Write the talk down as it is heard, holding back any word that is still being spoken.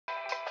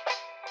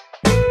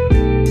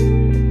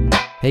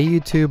Hey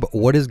YouTube,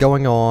 what is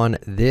going on?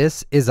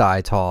 This is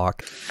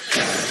iTalk.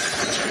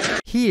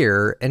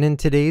 Here, and in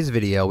today's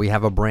video, we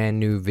have a brand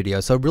new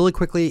video. So really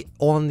quickly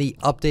on the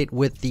update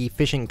with the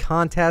fishing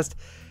contest.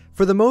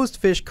 For the most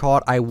fish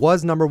caught, I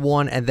was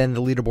 #1, and then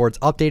the leaderboards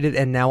updated,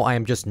 and now I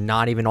am just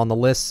not even on the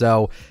list,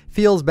 so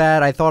feels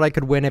bad. I thought I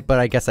could win it, but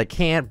I guess I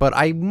can't, but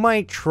I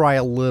might try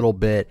a little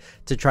bit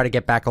to try to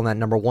get back on that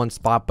 #1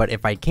 spot, but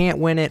if I can't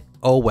win it,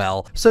 oh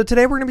well. So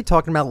today we're going to be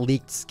talking about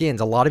leaked skins.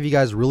 A lot of you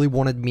guys really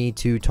wanted me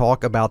to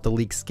talk about the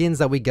leaked skins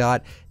that we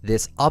got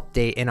this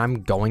update, and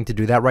I'm going to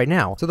do that right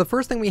now. So the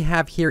first thing we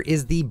have here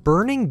is the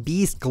Burning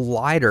Beast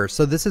glider.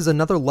 So this is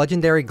another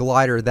legendary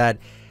glider that,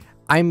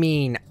 I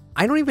mean,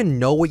 I don't even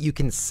know what you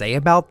can say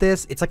about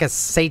this. It's like a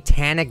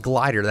satanic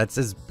glider. That's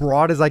as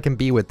broad as I can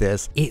be with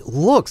this. It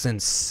looks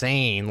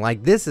insane.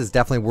 Like, this is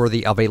definitely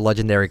worthy of a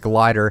legendary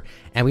glider,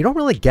 and we don't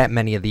really get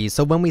many of these.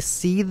 So when we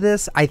see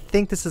this, I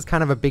think this is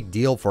kind of a big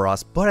deal for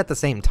us, but at the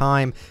same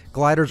time,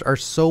 gliders are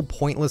so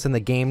pointless in the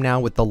game now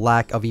with the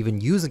lack of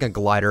even using a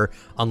glider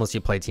unless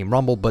you play Team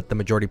Rumble, but the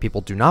majority of people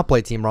do not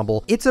play Team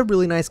Rumble. It's a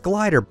really nice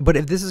glider, but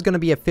if this is going to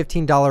be a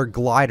 $15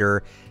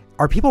 glider,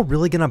 are people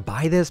really going to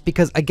buy this?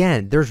 Because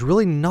again, there's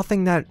really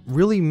nothing that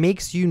really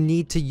makes you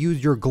need to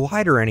use your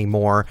glider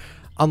anymore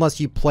unless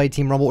you play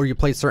Team Rumble or you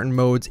play certain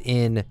modes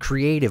in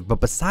creative. But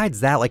besides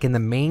that, like in the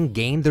main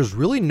game, there's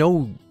really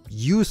no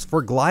use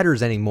for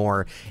gliders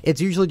anymore. It's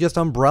usually just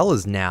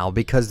umbrellas now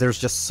because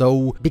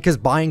because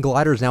buying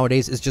gliders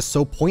nowadays is just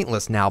so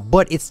pointless now,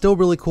 but it's still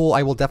really cool.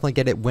 I will definitely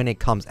get it when it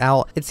comes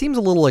out. It seems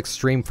a little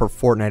extreme for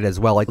Fortnite as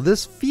well. Like,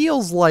 this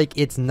feels like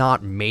it's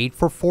not made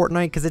for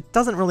Fortnite because it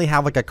doesn't really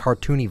have like a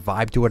cartoony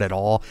vibe to it at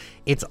all.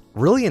 It's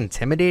really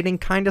intimidating,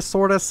 kind of,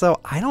 sort of, so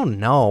I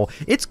don't know.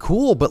 It's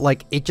cool, but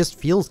like, it just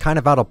feels kind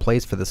of out of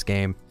place for this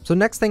game. So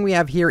next thing we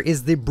have here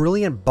is the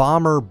Brilliant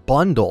Bomber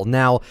bundle.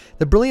 Now,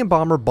 the Brilliant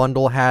Bomber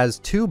bundle has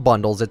two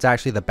bundles. It's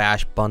actually the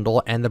Bash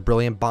bundle and the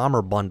Brilliant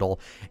Bomber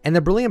bundle. And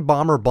the Brilliant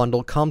Bomber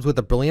bundle comes with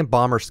the Brilliant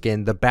Bomber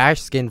skin, the Bash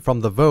skin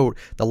from the vote,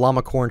 the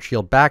Llama Corn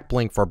Shield back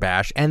bling for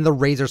Bash, and the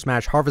Razor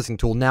Smash harvesting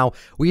tool. Now,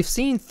 we've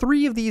seen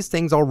 3 of these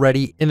things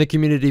already in the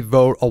community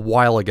vote a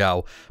while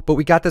ago, but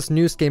we got this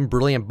new skin,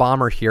 Brilliant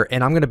Bomber, here,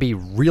 and I'm going to be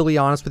really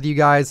honest with you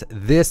guys,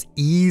 this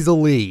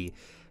easily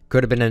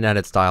could have been an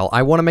edit style.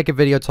 I want to make a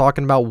video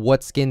talking about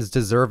what skins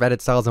deserve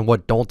edit styles and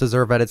what don't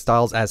deserve edit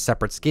styles as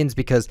separate skins,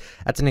 because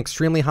that's an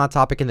extremely hot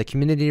topic in the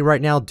community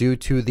right now due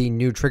to the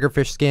new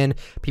Triggerfish skin.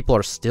 People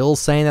are still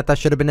saying that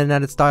should have been an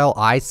edit style.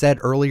 I said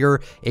earlier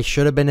it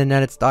should have been an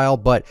edit style,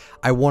 but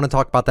I want to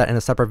talk about that in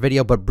a separate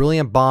video. But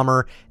Brilliant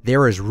Bomber,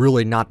 there is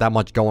really not that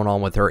much going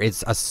on with her.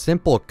 It's a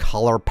simple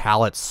color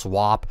palette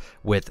swap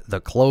with the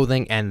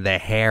clothing and the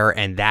hair,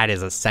 and that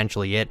is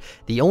essentially it.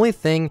 The only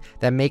thing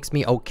that makes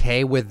me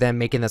okay with them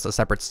making this a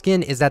separate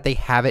skin is that they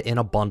have it in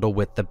a bundle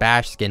with the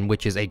Bash skin,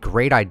 which is a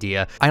great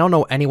idea. I don't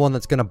know anyone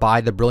that's going to buy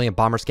the Brilliant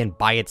Bomber skin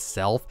by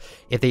itself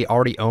if they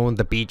already own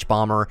the Beach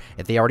Bomber,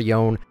 if they already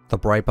own the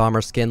Bright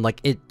Bomber skin.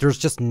 Like, there's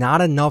just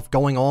not enough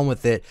going on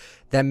with it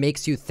that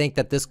makes you think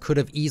that this could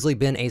have easily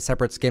been a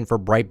separate skin for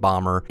Bright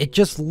Bomber. It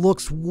just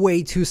looks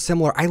way too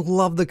similar. I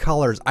love the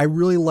colors. I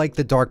really like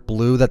the dark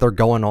blue that they're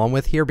going on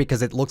with here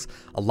because it looks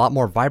a lot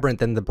more vibrant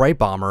than the Bright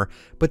Bomber,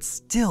 but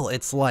still,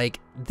 it's like,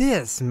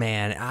 this,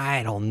 man,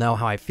 I don't know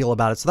how I feel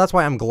about it. So that's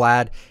why I'm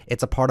glad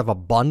it's a part of a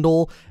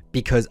bundle,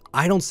 because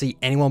I don't see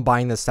anyone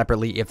buying this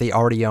separately if they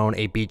already own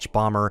a Beach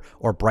Bomber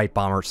or Bright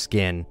Bomber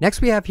skin.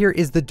 Next we have here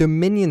is the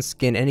Dominion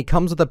skin, and it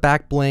comes with a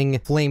back bling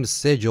flame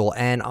sigil,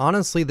 and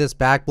honestly, this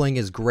back bling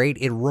is great.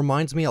 It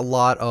reminds me a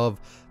lot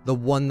of the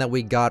one that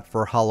we got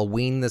for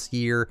Halloween this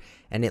year,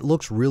 and it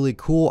looks really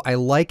cool. I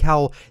like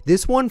how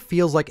this one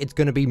feels like it's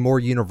going to be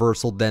more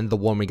universal than the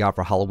one we got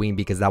for Halloween,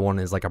 because that one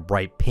is like a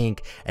bright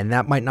pink, and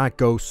that might not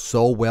go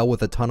so well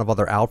with a ton of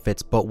other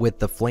outfits, but with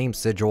the flame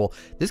sigil,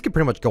 this could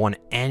pretty much go on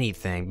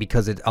anything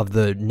because of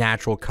the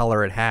natural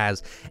color it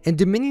has. And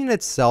Dominion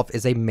itself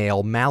is a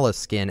male Malice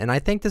skin, and I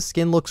think this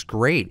skin looks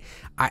great.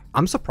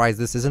 I'm surprised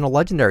this isn't a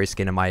legendary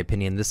skin in my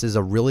opinion. This is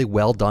a really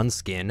well done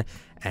skin,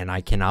 and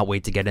I cannot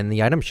wait to get in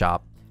the item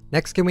shop.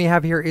 Next skin we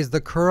have here is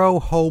the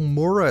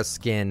Kurohomura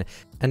skin,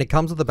 and it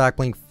comes with the back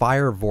bling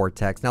Fire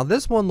Vortex. Now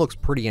this one looks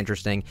pretty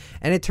interesting,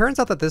 and it turns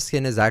out that this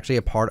skin is actually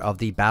a part of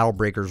the Battle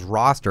Breakers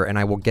roster, and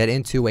I will get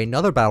into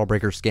another Battle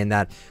Breaker skin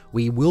that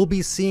we will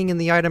be seeing in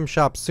the item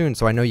shop soon,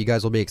 so I know you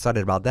guys will be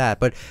excited about that.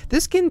 But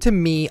this skin to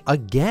me,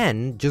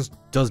 again, just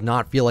does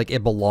not feel like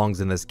it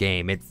belongs in this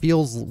game. It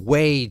feels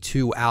way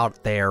too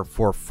out there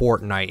for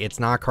Fortnite. It's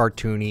not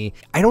cartoony.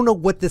 I don't know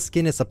what this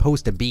skin is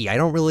supposed to be. I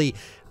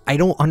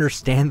don't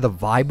understand the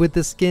vibe with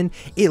this skin.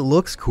 It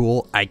looks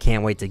cool. I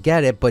can't wait to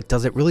get it, but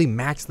does it really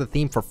match the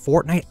theme for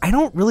Fortnite? I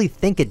don't really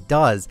think it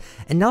does.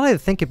 And now that I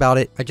think about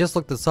it, I just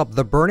looked this up.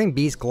 The Burning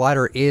Beast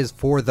glider is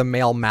for the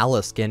male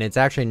Malice skin. It's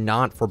actually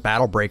not for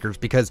Battle Breakers,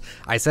 because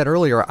I said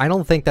earlier, I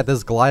don't think that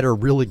this glider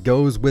really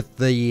goes with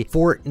the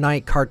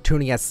Fortnite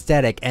cartoony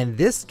aesthetic, and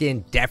this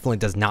skin definitely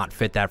does not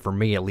fit that for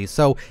me, at least.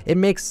 So it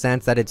makes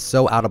sense that it's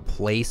so out of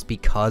place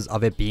because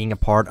of it being a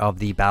part of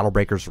the Battle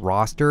Breakers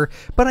roster,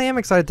 but I am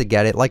excited to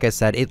get it. like I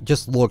said, it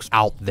just looks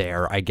out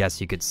there, I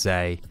guess you could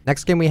say.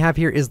 Next skin we have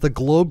here is the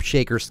Globe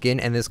Shaker skin,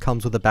 and this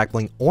comes with a back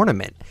bling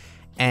ornament.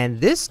 And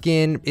this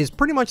skin is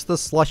pretty much the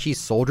slushy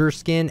soldier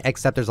skin,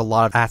 except there's a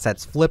lot of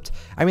assets flipped.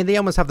 I mean, they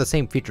almost have the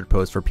same featured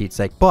pose for Pete's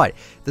sake, but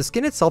the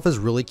skin itself is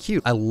really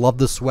cute. I love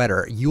the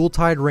sweater.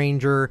 Yuletide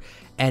Ranger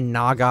and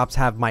Nogops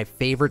have my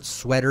favorite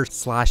sweater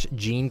slash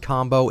jean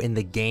combo in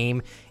the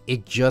game.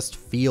 It just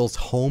feels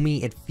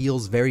homey. It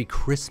feels very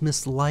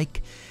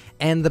Christmas-like.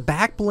 And the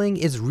back bling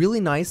is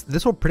really nice.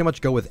 This will pretty much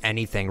go with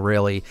anything,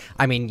 really.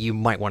 I mean, you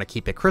might want to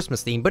keep it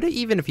Christmas themed, but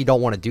even if you don't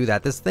want to do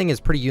that, this thing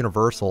is pretty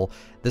universal.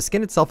 The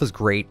skin itself is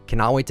great.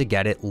 Cannot wait to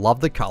get it.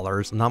 Love the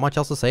colors. Not much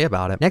else to say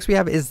about it. Next we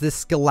have is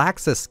this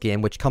Sklaxis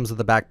skin, which comes with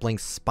the back bling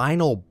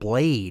Spinal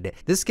Blade.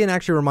 This skin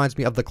actually reminds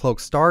me of the Cloak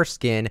Star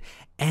skin.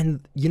 And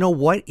you know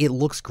what? It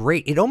looks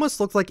great. It almost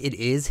looks like it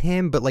is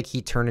him, but like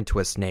he turned into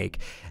a snake.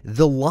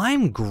 The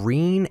lime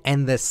green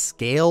and the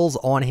scales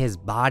on his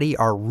body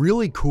are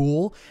really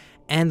cool.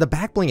 And the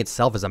back bling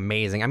itself is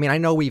amazing. I mean, I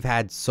know we've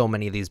had so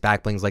many of these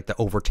back blings like the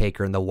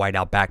Overtaker and the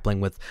whiteout back bling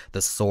with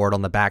the sword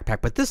on the backpack,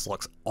 but this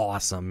looks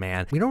awesome,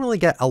 man. We don't really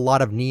get a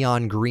lot of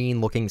neon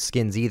green looking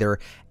skins either,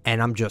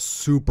 and I'm just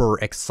super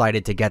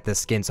excited to get this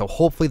skin. So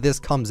hopefully this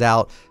comes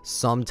out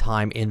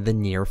sometime in the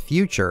near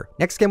future.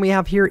 Next skin we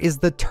have here is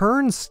the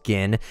Terns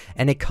skin,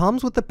 and it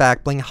comes with the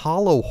back bling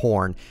Hollow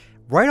Horn.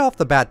 Right off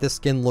the bat, this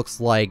skin looks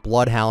like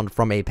Bloodhound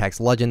from Apex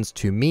Legends.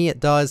 To me,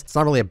 it does. It's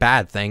not really a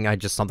bad thing,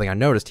 just something I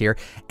noticed here.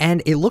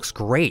 And it looks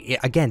great.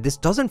 Again, this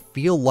doesn't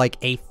feel like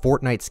a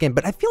Fortnite skin,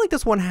 but I feel like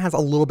this one has a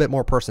little bit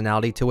more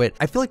personality to it.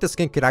 I feel like the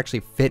skin could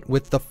actually fit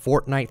with the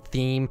Fortnite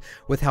theme,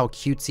 with how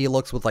cutesy it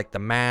looks with like the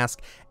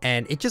mask,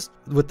 and it just,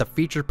 with the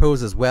feature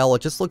pose as well,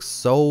 it just looks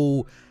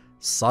so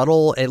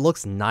subtle. It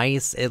looks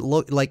nice. It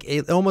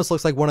almost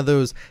looks like one of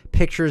those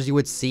pictures you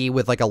would see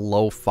with like a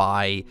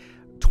lo-fi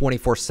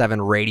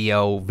 24/7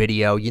 radio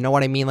video, you know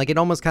what I mean? Like, it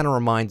almost kind of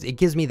reminds, it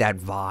gives me that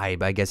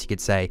vibe, I guess you could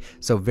say.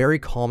 So very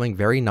calming,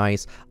 very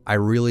nice. I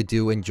really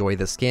do enjoy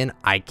the skin.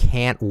 I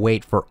can't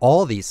wait for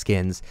all these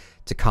skins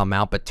to come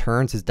out, but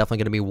Terns is definitely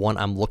going to be one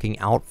I'm looking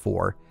out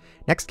for.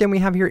 Next skin we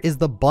have here is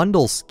the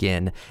Bundle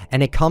skin,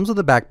 and it comes with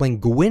the back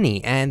bling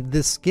Gwynny, and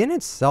the skin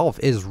itself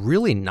is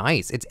really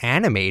nice. It's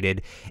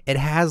animated. It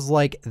has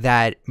like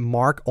that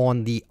mark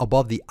on the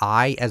above the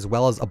eye as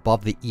well as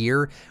above the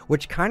ear,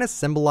 which kind of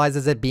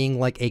symbolizes it being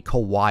like a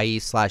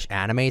kawaii slash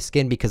anime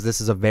skin, because this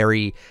is a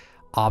very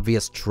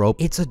obvious trope.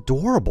 It's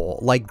adorable.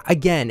 Like,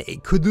 again,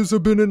 could this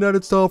have been an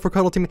edit style for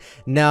Cuddle Team?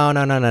 No.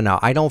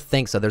 I don't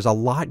think so. There's a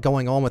lot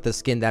going on with this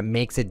skin that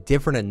makes it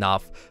different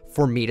enough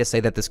for me to say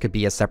that this could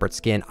be a separate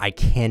skin. I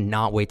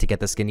cannot wait to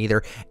get the skin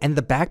either. And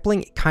the back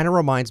bling kind of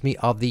reminds me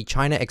of the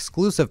China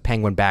exclusive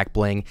Penguin back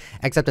bling,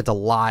 except it's a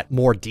lot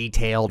more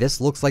detailed. This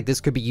looks like this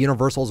could be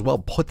universal as well.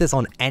 Put this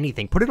on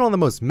anything. Put it on the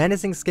most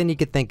menacing skin you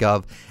could think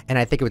of, and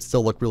I think it would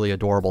still look really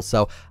adorable.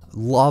 So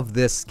love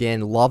this skin.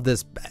 Love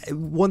this.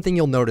 One thing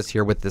you'll notice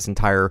here with this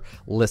entire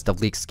list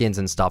of leaked skins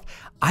and stuff,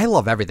 I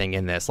love everything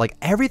in this. Like,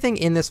 everything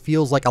in this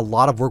feels like a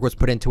lot of work was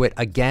put into it.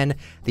 Again,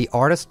 the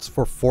artists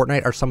for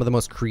Fortnite are some of the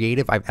most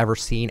creative I've ever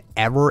seen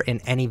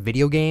in any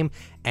video game,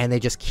 and they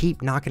just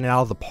keep knocking it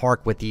out of the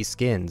park with these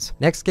skins.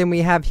 Next skin we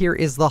have here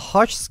is the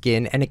Hush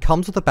skin, and it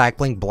comes with a back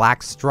bling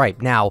black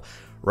stripe. Now,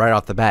 right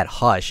off the bat,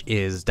 Hush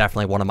is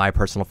definitely one of my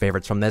personal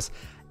favorites from this.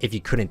 If you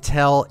couldn't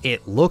tell,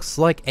 it looks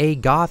like a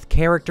goth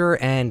character,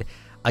 and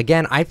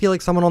again, I feel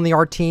like someone on the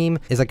art team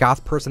is a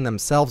goth person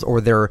themselves,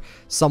 or they're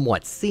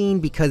somewhat seen,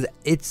 because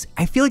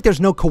I feel like there's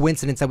no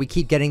coincidence that we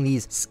keep getting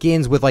these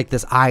skins with like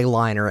this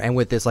eyeliner and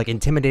with this like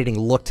intimidating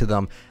look to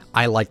them.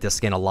 I like this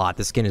skin a lot.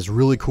 This skin is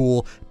really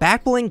cool.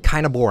 Back bling,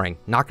 kind of boring.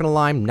 Not gonna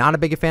lie, I'm not a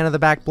big fan of the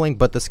back bling,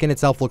 but the skin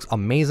itself looks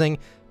amazing.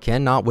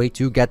 Cannot wait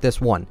to get this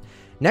one.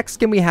 Next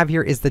skin we have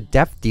here is the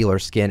Death Dealer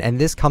skin, and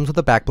this comes with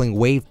the back bling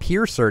Wave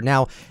Piercer.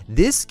 Now,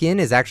 this skin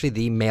is actually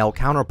the male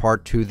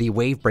counterpart to the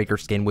Wave Breaker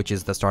skin, which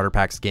is the starter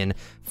pack skin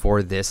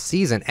for this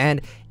season,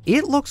 and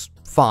it looks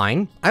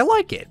fine. I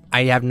like it.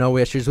 I have no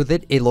issues with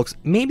it. It looks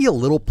maybe a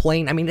little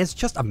plain. I mean, it's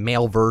just a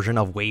male version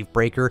of Wave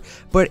Breaker,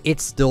 but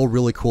it's still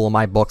really cool in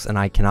my books, and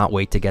I cannot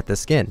wait to get this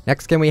skin.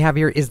 Next skin we have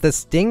here is the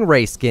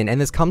Stingray skin, and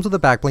this comes with the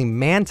back bling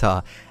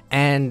Manta.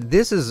 And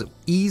this is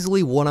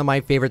easily one of my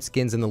favorite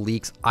skins in the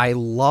leaks. I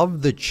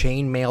love the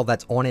chainmail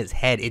that's on his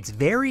head. It's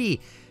very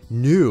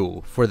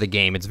new for the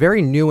game. It's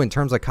very new in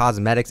terms of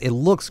cosmetics. It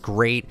looks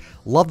great.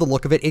 Love the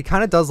look of it. It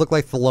kind of does look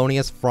like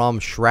Thelonious from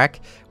Shrek,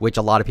 which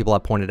a lot of people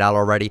have pointed out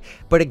already,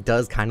 but it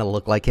does kind of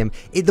look like him.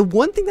 The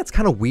one thing that's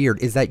kind of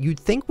weird is that you'd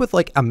think with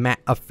like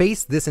a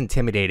face this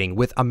intimidating,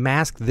 with a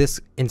mask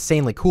this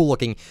insanely cool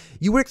looking,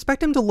 you would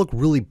expect him to look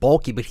really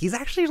bulky, but he's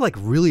actually like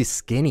really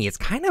skinny. It's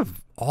kind of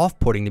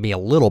off-putting to me a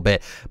little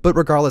bit, but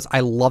regardless,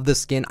 I love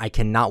this skin. I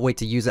cannot wait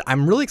to use it.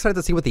 I'm really excited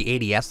to see what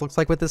the ADS looks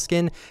like with this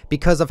skin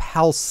because of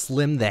how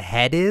slim the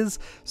head is,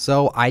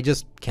 so I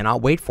just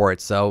cannot wait for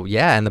it. So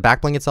yeah, and the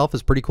back bling itself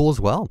is pretty cool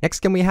as well. Next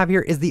skin we have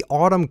here is the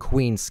Autumn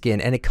Queen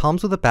skin, and it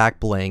comes with a back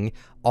bling,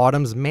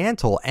 Autumn's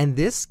Mantle, and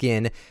this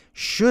skin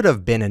should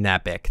have been an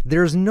epic.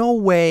 There's no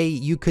way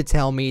you could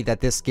tell me that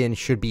this skin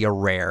should be a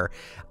rare.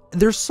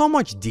 There's so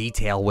much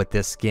detail with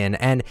this skin,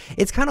 and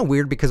it's kind of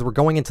weird because we're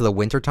going into the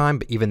winter time,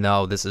 but even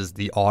though this is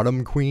the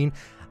Autumn Queen,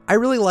 I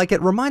really like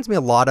it. Reminds me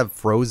a lot of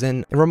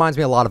Frozen. It reminds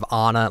me a lot of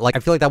Anna. Like, I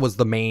feel like that was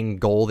the main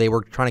goal they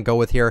were trying to go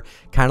with here.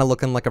 Kind of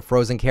looking like a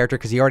Frozen character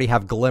because you already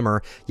have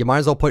Glimmer. You might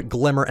as well put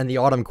Glimmer and the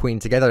Autumn Queen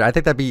together. I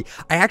think that'd be...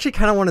 I actually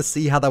kind of want to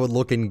see how that would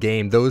look in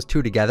game, those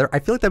two together. I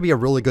feel like that'd be a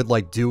really good,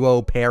 like,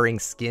 duo pairing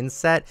skin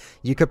set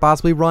you could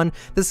possibly run.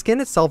 The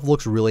skin itself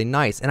looks really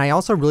nice, and I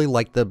also really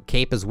like the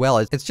cape as well.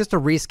 It's just a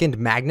reskinned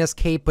Magnus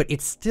cape, but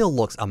it still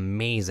looks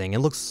amazing. It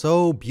looks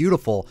so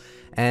beautiful.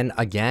 And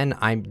again,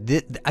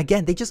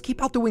 they just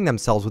keep outdoing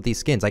themselves with these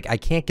skins. Like, I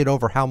can't get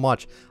over how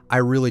much I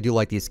really do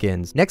like these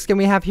skins. Next skin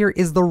we have here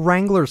is the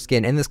Wrangler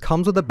skin, and this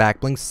comes with a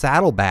back bling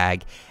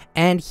saddlebag.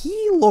 And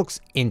he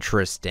looks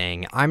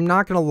interesting. I'm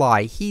not gonna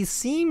lie. He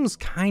seems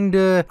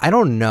kinda, I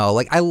don't know.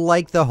 Like, I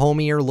like the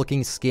homier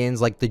looking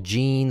skins, like the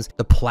jeans,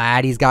 the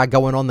plaid he's got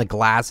going on, the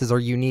glasses are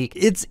unique.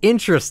 It's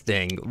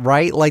interesting,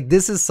 right? Like,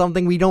 this is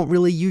something we don't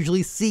really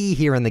usually see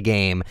here in the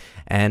game.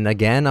 And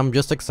again, I'm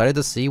just excited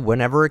to see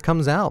whenever it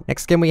comes out.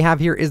 Next skin we have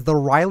here is the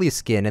Riley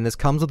skin, and this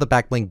comes with the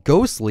back bling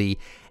Ghostly.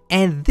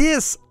 And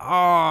this,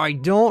 I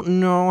don't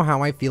know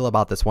how I feel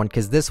about this one,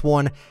 because this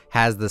one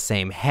has the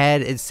same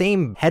head,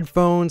 same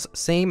headphones,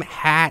 same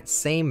hat,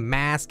 same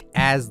mask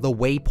as the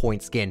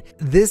Waypoint skin.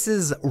 This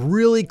is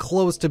really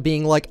close to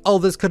being like, oh,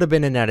 this could have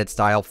been an edit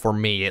style for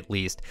me at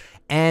least.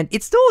 And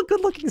it's still a good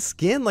looking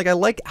skin. Like, I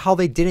like how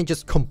they didn't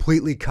just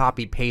completely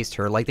copy paste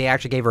her. Like, they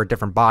actually gave her a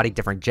different body,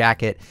 different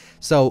jacket.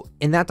 So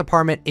in that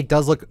department, it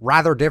does look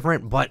rather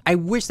different, but I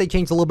wish they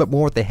changed a little bit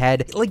more with the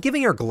head. Like,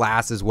 giving her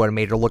glasses would have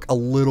made her look a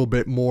little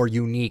bit more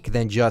unique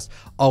than just,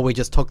 oh, we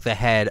just took the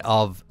head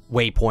of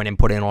Waypoint and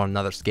put it on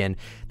another skin.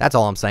 That's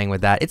all I'm saying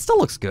with that. It still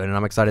looks good, and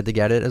I'm excited to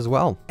get it as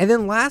well. And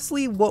then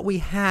lastly, what we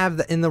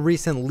have in the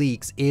recent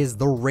leaks is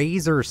the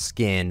Razor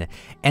skin,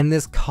 and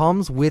this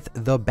comes with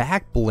the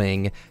back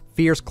bling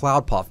Fierce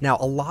Cloud Puff. Now,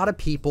 a lot of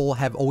people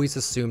have always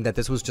assumed that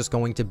this was just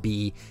going to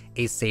be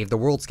a Save the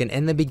World skin.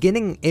 In the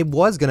beginning, it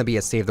was going to be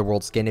a Save the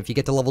World skin. If you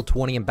get to level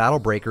 20 in Battle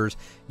Breakers,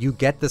 you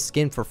get the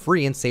skin for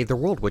free and Save the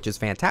World, which is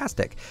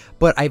fantastic.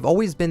 But I've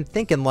always been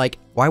thinking, like,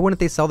 why wouldn't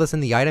they sell this in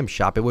the item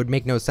shop? It would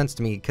make no sense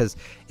to me because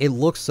it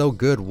looks so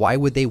good. Why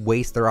would they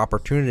waste their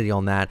opportunity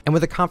on that? And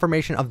with the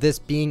confirmation of this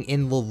being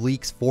in the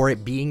leaks for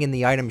it being in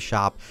the item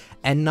shop,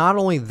 and not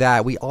only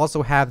that, we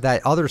also have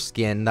that other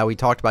skin that we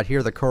talked about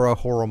here, the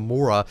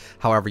Kurohomura,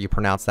 however you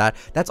pronounce that.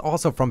 That's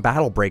also from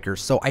Battle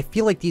Breakers. So I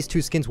feel like these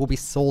two skins will be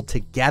sold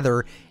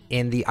together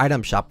in the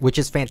item shop, which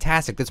is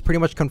fantastic. This pretty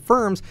much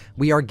confirms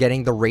we are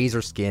getting the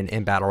Razor skin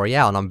in Battle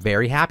Royale, and I'm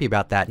very happy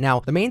about that. Now,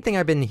 the main thing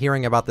I've been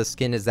hearing about this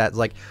skin is that,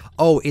 like,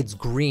 oh, it's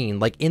green,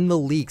 like in the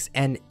leaks,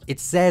 and it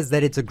says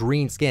that it's a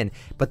green skin,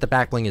 but the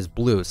back bling is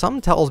blue.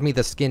 Something tells me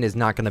the skin is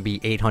not going to be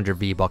 800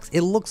 V-Bucks.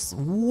 It looks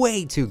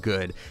way too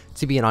good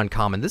to be an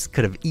uncommon. This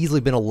could have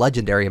easily been a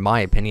legendary in my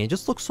opinion. It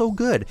just looks so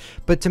good.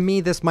 But to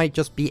me, this might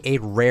just be a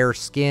rare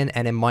skin,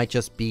 and it might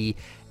just be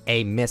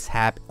a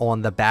mishap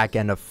on the back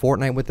end of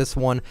Fortnite with this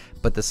one,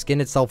 but the skin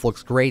itself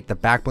looks great. The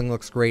back bling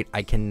looks great.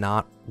 I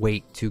cannot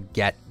wait to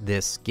get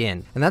this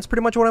skin. And that's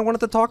pretty much what I wanted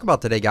to talk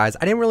about today, guys.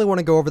 I didn't really want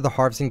to go over the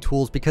harvesting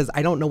tools because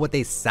I don't know what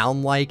they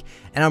sound like,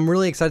 and I'm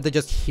really excited to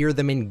just hear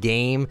them in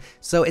game.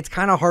 So it's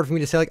kind of hard for me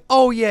to say, like,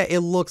 oh yeah, it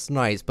looks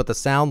nice, but the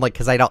sound, like,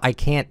 because I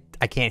can't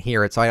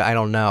hear it, so I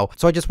don't know.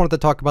 So I just wanted to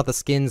talk about the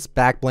skins,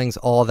 back blings,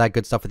 all of that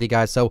good stuff with you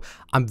guys. So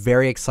I'm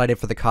very excited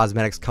for the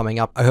cosmetics coming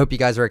up. I hope you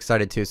guys are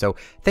excited too. So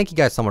thank you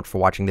guys so much for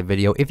watching the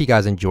video. If you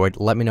guys enjoyed,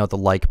 let me know with a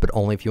like, but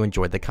only if you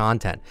enjoyed the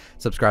content.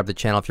 Subscribe to the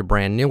channel if you're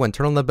brand new, and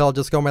turn on the bell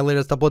just to go my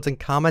latest uploads, and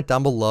comment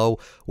down below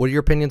what are your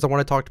opinions on what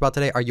I talked about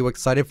today. Are you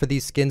excited for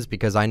these skins?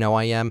 Because I know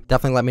I am.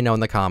 Definitely let me know in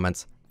the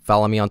comments.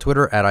 Follow me on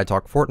Twitter at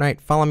ITalkFortnite.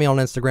 Follow me on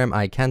Instagram,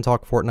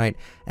 ICanTalkFortnite.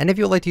 And if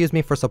you would like to use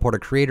me for support a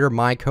creator,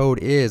 my code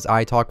is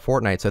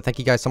ITalkFortnite. So thank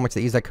you guys so much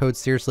that use that code.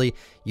 Seriously,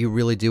 you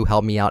really do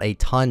help me out a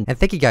ton. And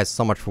thank you guys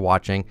so much for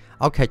watching.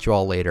 I'll catch you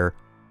all later.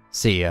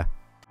 See ya.